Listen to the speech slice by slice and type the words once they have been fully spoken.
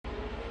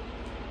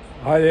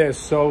Hi there.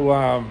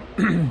 So,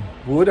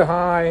 would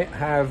I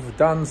have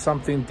done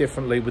something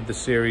differently with the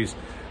series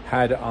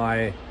had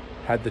I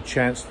had the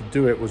chance to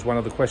do it? Was one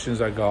of the questions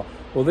I got.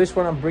 Well, this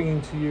one I'm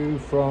bringing to you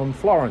from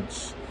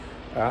Florence.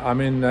 I'm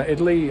in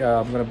Italy.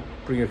 I'm going to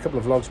bring a couple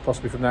of vlogs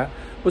possibly from that.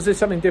 Was there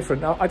something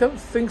different? Now, I don't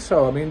think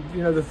so. I mean,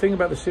 you know, the thing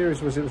about the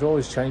series was it was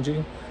always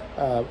changing.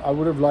 I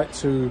would have liked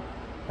to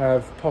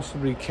have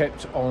possibly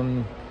kept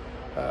on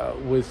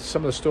with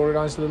some of the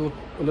storylines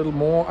a little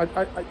more.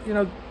 You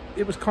know,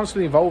 it was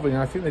constantly evolving,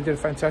 and I think they did a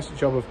fantastic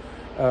job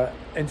of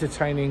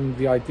entertaining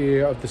the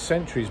idea of the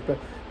centuries. But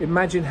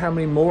imagine how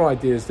many more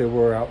ideas there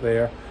were out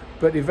there.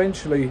 But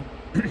eventually,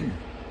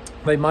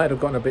 they might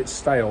have gotten a bit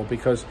stale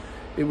because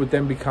it would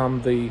then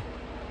become the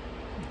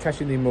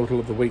catching the immortal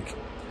of the week,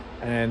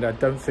 and I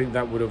don't think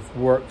that would have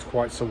worked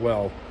quite so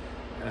well.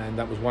 And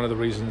that was one of the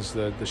reasons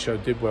the show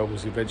did well,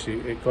 was eventually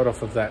it got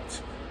off of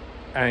that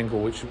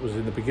angle, which was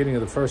in the beginning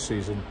of the first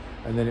season,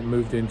 and then it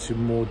moved into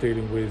more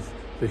dealing with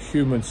the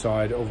human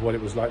side of what it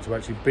was like to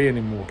actually be an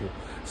immortal.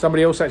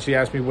 Somebody else actually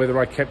asked me whether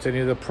I kept any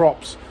of the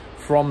props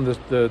from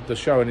the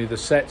show, any of the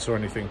sets or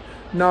anything.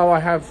 No, I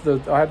have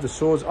the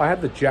swords. I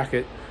have the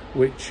jacket,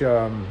 which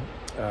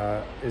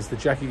is the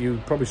jacket you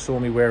probably saw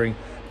me wearing,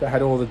 that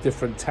had all the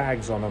different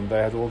tags on them. They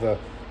had all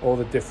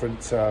the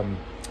different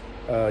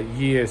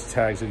years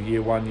tags of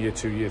year 1, year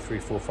 2, year 3,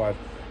 4, 5.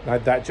 And I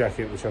had that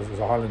jacket, which was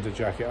a Highlander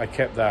jacket. I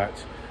kept that,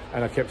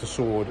 and I kept a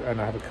sword,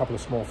 and I have a couple of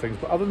small things.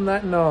 But other than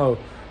that, no.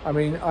 I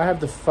mean, I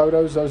have the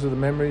photos; those are the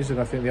memories, and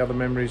I think the other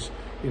memories,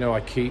 you know, I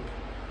keep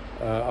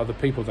are the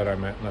people that I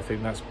met, and I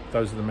think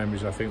those are the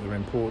memories I think that are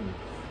important.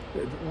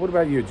 What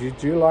about you? Do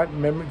you like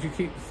memory? Do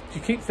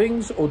you keep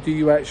things, or do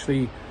you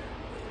actually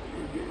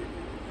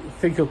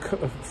think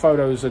of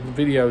photos and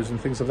videos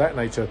and things of that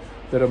nature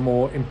that are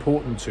more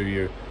important to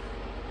you?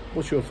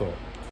 What's your thought?